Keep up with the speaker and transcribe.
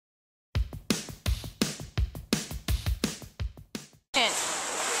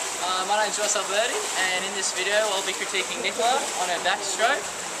my name's and in this video I'll be critiquing Nichola on her backstroke,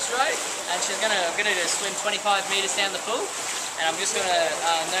 and I'm gonna swim 25 meters down the pool, and I'm just gonna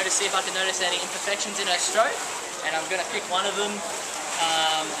see if I can notice any imperfections in her stroke, and I'm gonna pick one of them,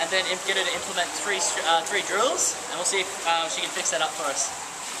 and then get her to implement three drills, and we'll see if she can fix that up for us.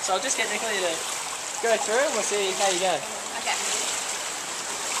 So I'll just get Nichola to go through, and we'll see how you go. Okay.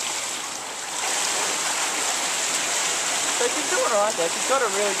 So she's doing alright there. She's got a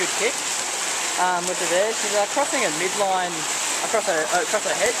really good kick with her there. She's crossing a midline across her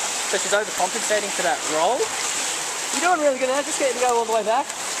head, so she's overcompensating for that roll. You're doing really good there. Just get to go all the way back.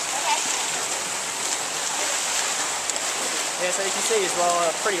 Okay. Yeah, so you can see as well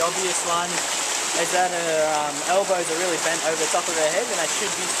a pretty obvious one is that her elbows are really bent over the top of her head, and they should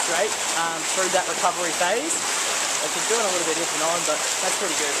be straight through that recovery phase. So she's doing a little bit if and on, but that's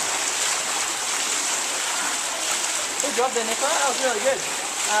pretty good. Good job there, Nichola. That was really good.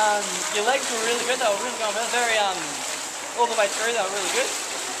 Your legs were really good. They were really going very all the way through. They were really good.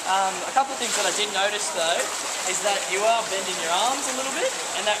 A couple of things that I did notice though is that you are bending your arms a little bit,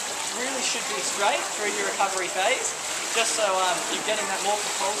 and that really should be straight through your recovery phase, just so you're getting that more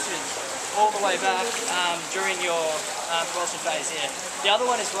propulsion all the way back during your propulsion phase. Yeah. The other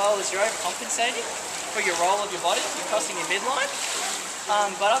one as well is you're overcompensating for your roll of your body. You're crossing your midline.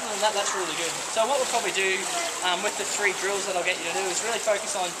 But other than that, that's really good. So what we'll probably do with the 3 drills that I'll get you to do is really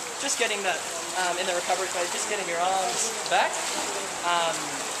focus on just getting that, in the recovery phase, just getting your arms back.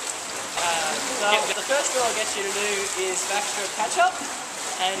 The first drill I'll get you to do is backstroke catch-up.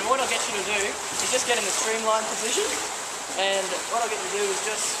 And what I'll get you to do is just get in the streamline position. And what I'll get you to do is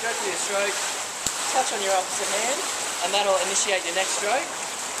just go through your stroke, touch on your opposite hand, and that'll initiate your next stroke.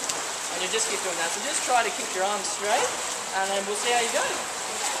 And you just keep doing that. So just try to keep your arms straight, and then we'll see how you go.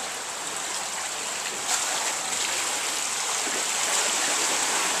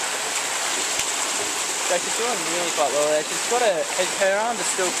 So she's doing really quite well there. She's got her arms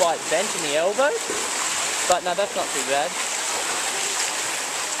are still quite bent in the elbow, but no, that's not too bad.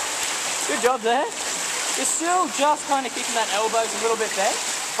 Good job there. You're still just kind of keeping that elbows a little bit bent,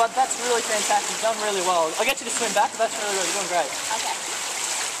 but that's really fantastic. You've done really well. I'll get you to swim back, but that's really good. You're doing great. Okay.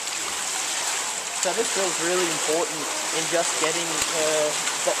 So this drill is really important in just getting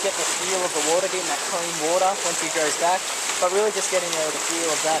get the feel of the water, getting that clean water once he goes back, but really just getting the feel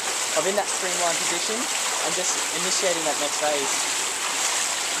of that, in that streamlined position, and just initiating that next phase.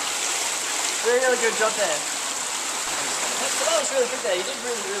 Really good job there. So that was really good there. You did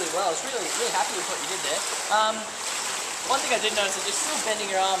really well. I was really happy with what you did there. One thing I did notice is you're still bending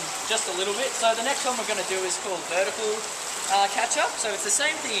your arm just a little bit. So the next one we're going to do is called vertical catch-up. So it's the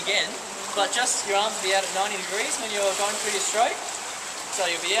same thing again, but just your arms will be out at 90 degrees when you're going through your stroke. So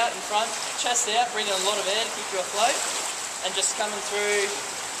you'll be out in front, chest out, bringing a lot of air to keep you afloat, and just coming through,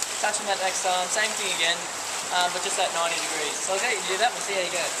 touching that next arm, same thing again, but just at 90 degrees. So I'll get you to do that, we'll see how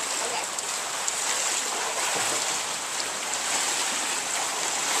you go. Okay.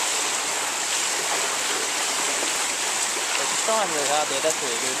 So she's trying really hard there, that's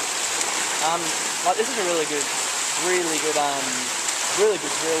really good. Like this is a really good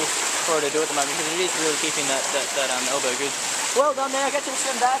drill for her to do at the moment, because it is really keeping that elbow good. Well done there, get you to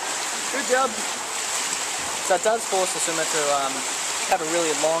swim back. Good job. So it does force the swimmer to have a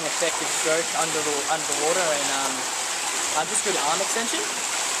really long, effective stroke under the water, and just good arm extension.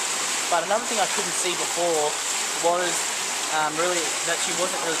 But another thing I couldn't see before was really that she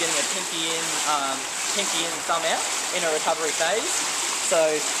wasn't really getting a pinky in, thumb out in her recovery phase. So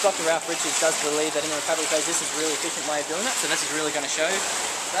Dr. Ralph Richards does believe that in the recovery phase this is a really efficient way of doing that, so this is really going to show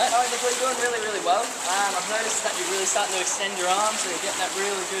that. Oh, Nichola, you're doing really well. I've noticed that you're really starting to extend your arms, so you're getting that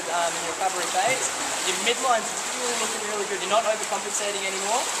really good in your recovery phase. Your midline's really looking really good. You're not overcompensating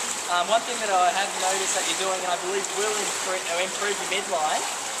anymore. One thing that I have noticed that you're doing, and I believe will improve your midline,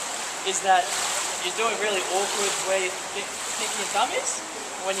 is that you're doing really awkward where your pinky and thumb is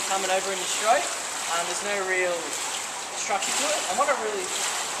when you're coming over in your stroke. There's no real structure to it, and what I really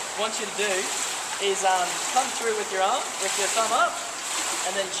want you to do is come through with your arm, with your thumb up,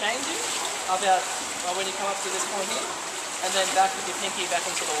 and then changing about when you come up to this point here, and then back with your pinky back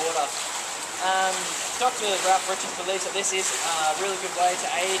into the water. Dr. Ralph Richards believes that this is a really good way to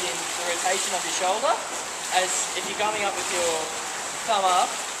aid in the rotation of your shoulder, as if you're coming up with your thumb up,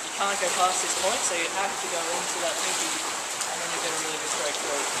 you can't go past this point, so you have to go into that pinky, and then you get a really good stroke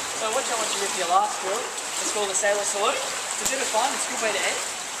through. So what I want you to do for your last drill, it's called the sailor salute. It's a bit of fun, it's a good way to end.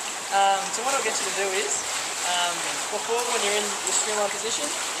 So what I'll get you to do is, before when you're in your streamline position,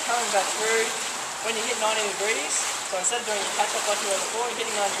 coming back through, when you hit 90 degrees, so instead of doing a catch-up like you were before, you're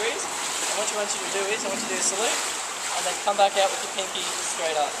hitting 90 degrees, and what I want you to do is, I want you to do a salute, and then come back out with your pinky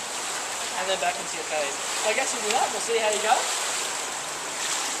straight up. and then back into your phase. So I guess we'll do that, we'll see how you go.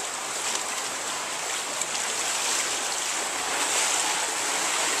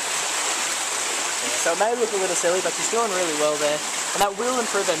 Yeah, so it may look a little silly, but she's doing really well there. And that will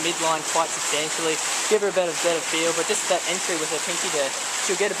improve her midline quite substantially, give her a better feel, but just that entry with her pinky there,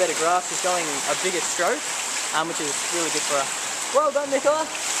 she'll get a better grasp, she's going a bigger stroke, which is really good for her. Well done, Nichola.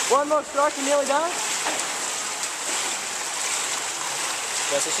 One more stroke, you're nearly done.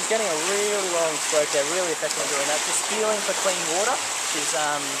 Yeah, so she's getting a really long stroke there, really effective doing that. Just feeling for clean water. She's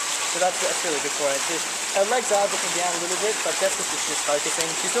so that's really good for her. Her legs are looking down a little bit, but that's just she's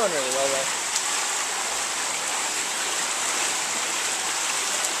focusing. She's doing really well there.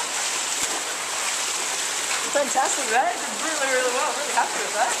 Fantastic, man. Did really well. Really happy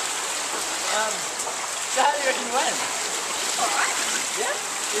with that. So how do you reckon you went? Alright. Yeah?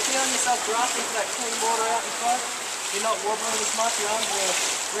 You're feeling yourself grasping for that clean water out in front? You're not wobbling as much, your arms are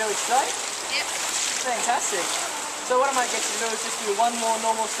really straight? Yep. Fantastic. So what I might get you to do is just do one more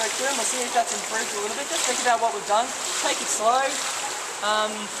normal stroke through and we'll see if that's improved a little bit. Just think about what we've done. Take it slow.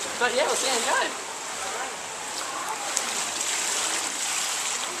 But yeah, we'll see how you go.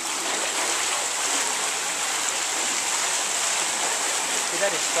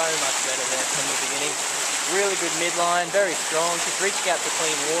 That is so much better there from the beginning. Really good midline, very strong. She's reaching out for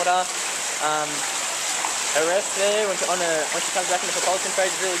clean water. Her rest there when she comes back into propulsion phase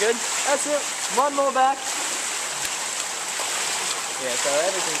is really good. That's it. One more back. Yeah, so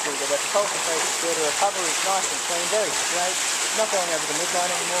everything's really good. Her propulsion phase is good. Her recovery is nice and clean, very straight. Not going over the midline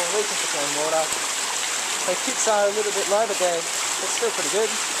anymore. Reaching for clean water. Her kicks are a little bit low, but they're still pretty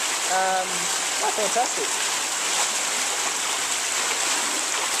good. Fantastic.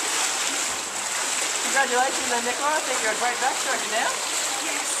 Congratulations then, Nichola. I think you're a great backstroker now.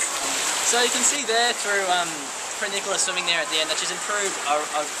 Yes. So you can see there through Nichola swimming there at the end that she's improved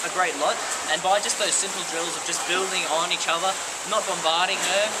a great lot, and by just those simple drills of just building on each other, not bombarding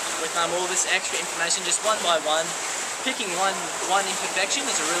her with all this extra information, just one by one, picking one imperfection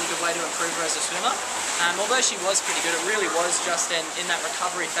is a really good way to improve her as a swimmer. Although she was pretty good, it really was just in that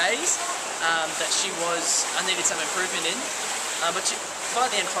recovery phase that I needed some improvement in. But by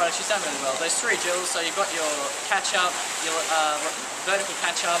the end product, she's done really well. Those 3 drills, so you've got your catch up, your vertical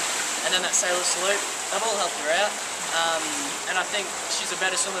catch up, and then that sailor salute, they've all helped her out. And I think she's a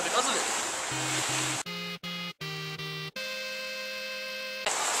better swimmer because of it.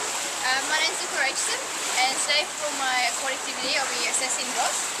 My name's Nichola, and today for my aquatic activity I'll be assessing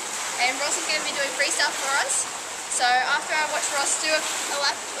Ross. And Ross is going to be doing freestyle for us. So after I watch Ross do a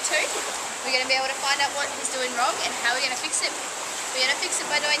lap or 2, we're going to be able to find out what he's doing wrong and how we're going to fix it. We're going to fix it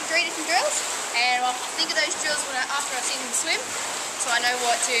by doing 3 different drills, and I'll think of those drills after I've seen him swim, so I know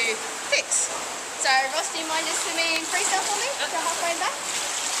what to fix. So Ross, do you mind just swimming freestyle for me to halfway back?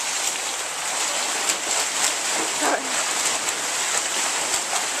 Sorry.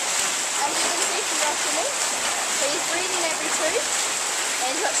 As you can see from Ross swimming, so he's breathing every 2,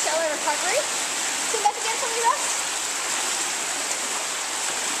 and he's got shallow recovery. Swim back again for me, Ross.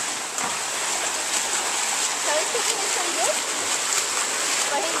 So his kicking is pretty good.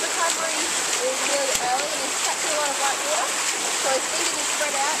 But his recovery is really early and he's catching a lot of white water, so his fingers are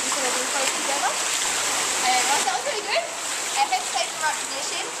spread out instead of being close together. And Ross, that was really good. Our head stayed in the right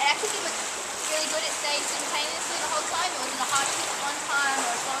position, and our kicking was really good. It stayed simultaneously the whole time. It wasn't a hard kick at one time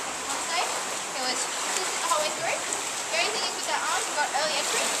or a slow kick at one stage. It was consistent the whole way through. The only thing is with our arms, we've got early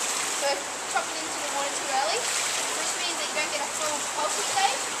entry, so we're chopping into the water too early, which means that you don't get a full propulsion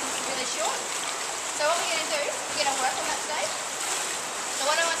stage because it's really short. So what we're going to do, we're going to work on that stage. So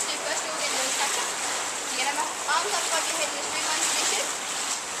what I want to do first, we're going to do is catch up. You're going to have arms up above your head in a streamline position.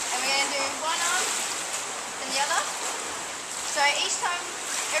 And we're going to do one arm, then the other. So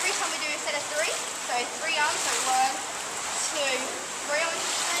every time we do a set of 3, so 3 arms, so 1, 2, 3 on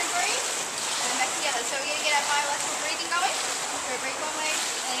and breathe, and then back together. So we're going to get our bilateral breathing going. So we breathe one way,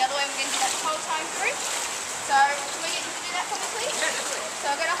 and the other way we're going to do that the whole time through. So can we get you to do that for me, please? Yeah, definitely.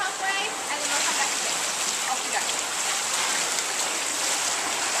 So I'll go to halfway, and then we'll come back again. Off you go.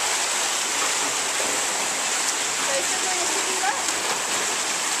 So he's still doing a sitting breath,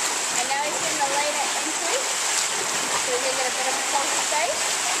 and now he's doing the later entry, so we're going to get a better propulsion stage.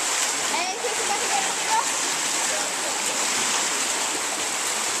 And kick him back again after us.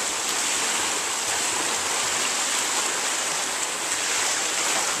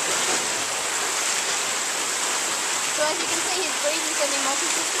 So as you can see, his breathing's going to be more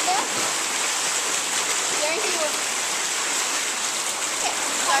consistent now. The only thing was,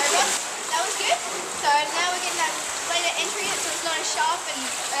 sorry Ross, that was good. So now we're getting that later entry so it's not as sharp and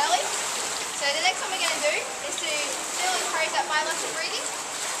early. So the next one we're going to do is to still encourage that bilateral breathing.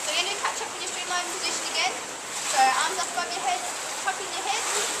 So we're going to catch up in your streamline position again. So arms up above your head, tucking your head.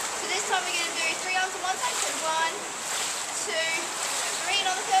 So this time we're going to do 3 arms on one side. So 1, 2, 3.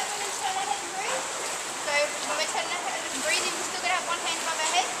 And on the third we're going to turn our head and breathe. So when we're turning our head and breathing, we're still going to have one hand above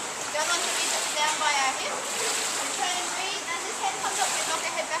our head. The other one's going to be down by our hip. And turn and breathe. As this hand comes up, we knock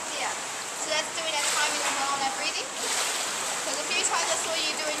our head back down. So that's doing our timing as well on our breathing. Because a few times I saw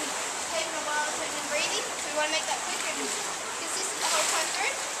you doing taking a while turning and breathing. So we want to make that quick and consistent the whole time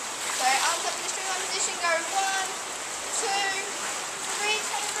through. So arms up in a streamline position, go 1, 2, 3,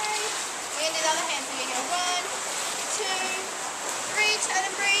 turn and breathe. We're going to do the other hand. So you're going to go 1, 2, 3, turn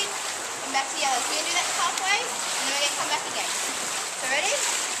and breathe. And back to the other. So we're going to do that halfway and then we're going to come back again. So ready?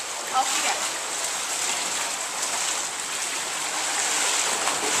 Off we go.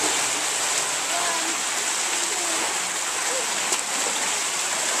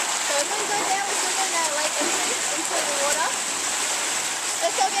 So as we go down, we're still getting our leg entry into the water.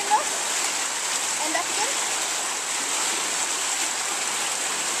 Let's go again, Ross. And back again.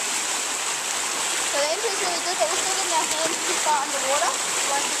 So the entry is really good, but we're still getting our hands too far underwater. We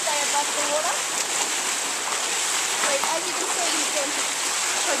want to stay above the water. So as you can see, he's going to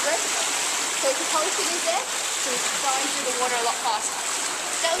progress. So his propulsion is there, so he's flying through the water a lot faster.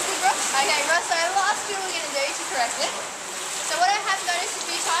 That was good, Ross? Okay, Ross, so the last drill we're going to do to correct it. So what I have noticed a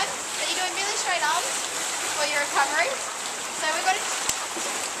few times, that you're doing really straight arms while you're recovering. So we've got to,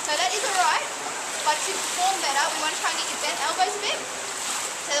 so that is alright, but to perform better, we want to try and get your bent elbows a bit.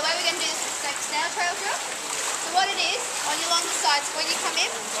 So the way we're going to do this is like snail trail drill. So what it is, on your longer sides, when you come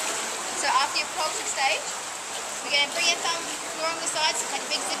in, so after your propulsion stage, we're going to bring your thumb along the sides like a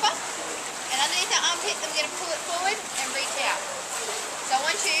big zipper, and underneath our armpit, then we're going to pull it forward and reach out. So I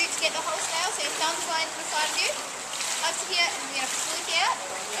want you to get the whole snail, so your thumb's lying to the side of you, up to here, and we're going to flick out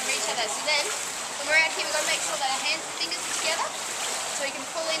and reach out there. So then, when we're out here, we've got to make sure that our hands and fingers are together, so we can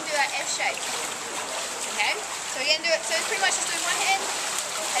pull into our F shape. Okay? So we're going to do it, so it's pretty much just doing one hand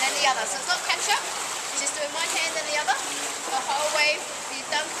and then the other. So it's not catch up, it's just doing one hand and the other, the whole way with your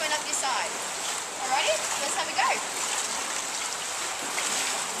thumb coming up your side. Alrighty, let's have a go.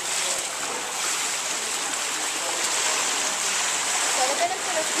 So the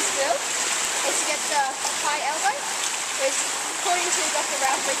benefit of this drill is to get the high elbow, which according to Dr.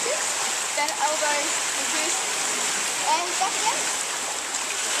 Ralph Richards, bent elbow reduced and back again.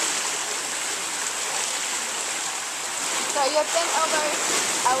 So your bent elbow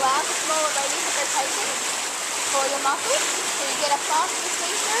allows a smaller radius of rotation for your muscles, so you get a faster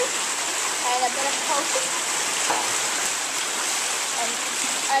swing through and a better propulsion.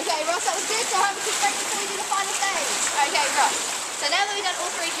 Okay, Ross, that was good. So have a quick break before we do the final stage. Okay, Ross. So now that we've done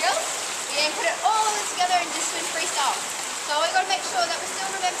all 3 drills, we're going to put it all together and just swim freestyle. So we've got to make sure that we're still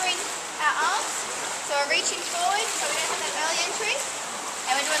remembering our arms. So we're reaching forward, so we don't have that early entry.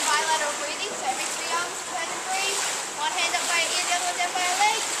 And we're doing bilateral breathing, so every 3 arms, turn and breathe. One hand up by our ear, the other one down by our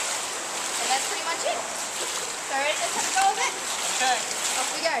leg. And that's pretty much it. So ready, let's have a go of it? Okay. Off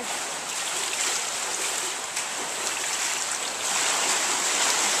we go.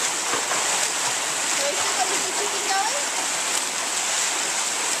 So we've still got his kicking going.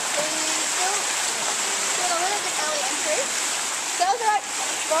 So we're still doing a little bit early entry. So that was alright,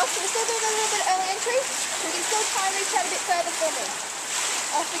 Ross. So we're still doing a little bit early entry. So we can still try and reach out a bit further for me.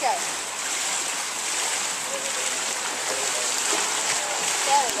 Off we go.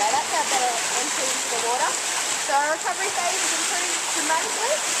 There we go, that's our better entry into the water. So our recovery phase has improved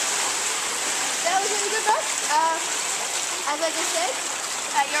dramatically. That was really good, Ross. As I just said,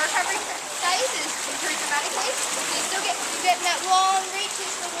 your recovery phase is improved dramatically. So you're getting that long reach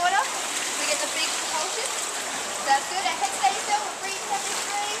into the water. We get the big propulsion. So that's good. Our head stays still, we're breathing every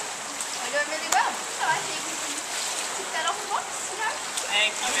 3. We're doing really well. So I think we can tick that off the box, you know?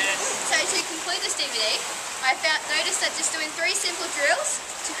 Thanks, man. So to conclude this DVD, I noticed that just doing 3 simple drills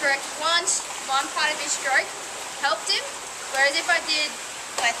to correct one part of his stroke helped him, whereas if I did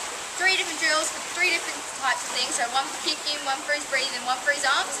like 3 different drills for 3 different types of things, so one for kicking, one for his breathing, and one for his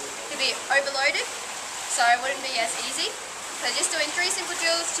arms, he'd be overloaded, so it wouldn't be as easy. So just doing 3 simple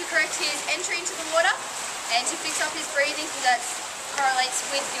drills to correct his entry into the water and to fix up his breathing, because that correlates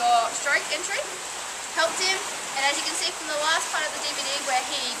with your stroke entry, helped him. And as you can see from the last part of the DVD where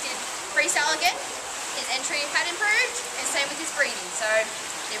he did freestyle again, his entry had improved, and same with his breathing, so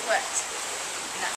it worked.